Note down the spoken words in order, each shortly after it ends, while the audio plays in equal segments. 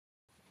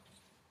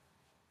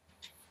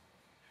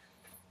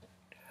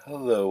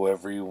Hello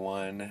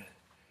everyone.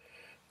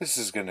 This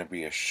is going to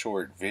be a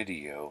short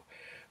video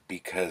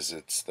because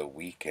it's the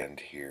weekend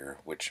here,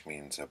 which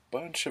means a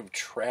bunch of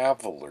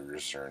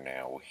travelers are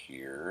now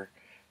here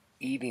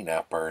eating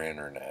up our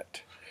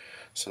internet.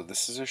 So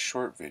this is a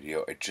short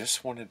video. I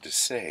just wanted to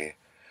say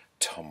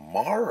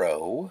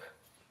tomorrow,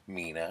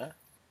 Mina,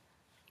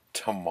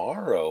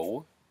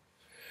 tomorrow,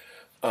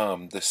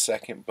 the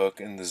second book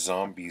in the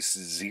Zombies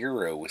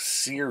Zero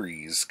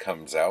series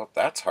comes out.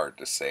 That's hard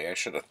to say. I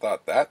should have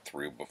thought that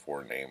through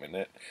before naming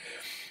it.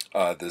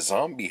 The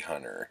Zombie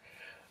Hunter.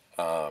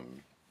 I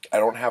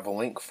don't have a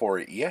link for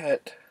it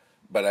yet,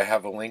 but I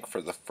have a link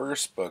for the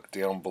first book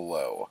down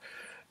below.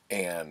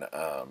 And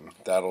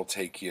that'll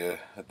take you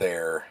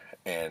there.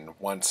 And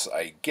once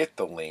I get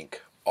the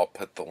link, I'll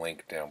put the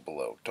link down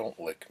below. Don't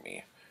lick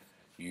me.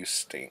 You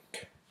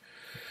stink.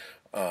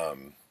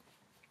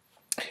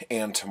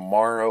 And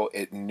tomorrow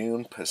at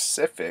noon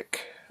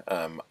Pacific,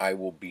 I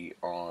will be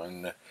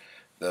on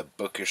the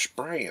Bookish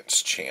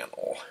Bryant's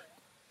channel.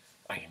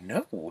 I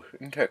know,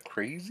 isn't that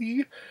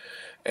crazy?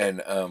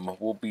 And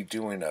we'll be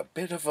doing a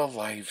bit of a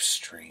live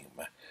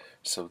stream,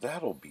 so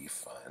that'll be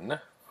fun.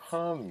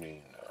 Huh,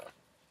 Mina?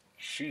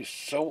 She's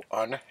so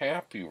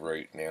unhappy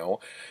right now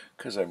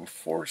because I'm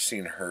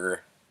forcing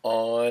her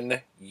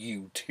on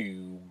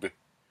YouTube.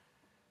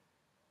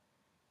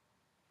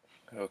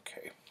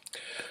 Okay.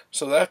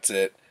 So that's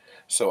it.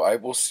 So I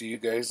will see you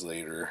guys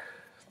later.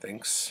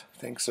 Thanks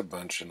a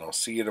bunch, and I'll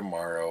see you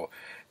tomorrow.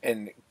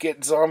 And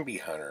get Zombie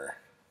Hunter.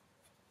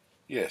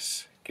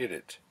 Yes, get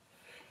it.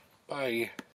 Bye.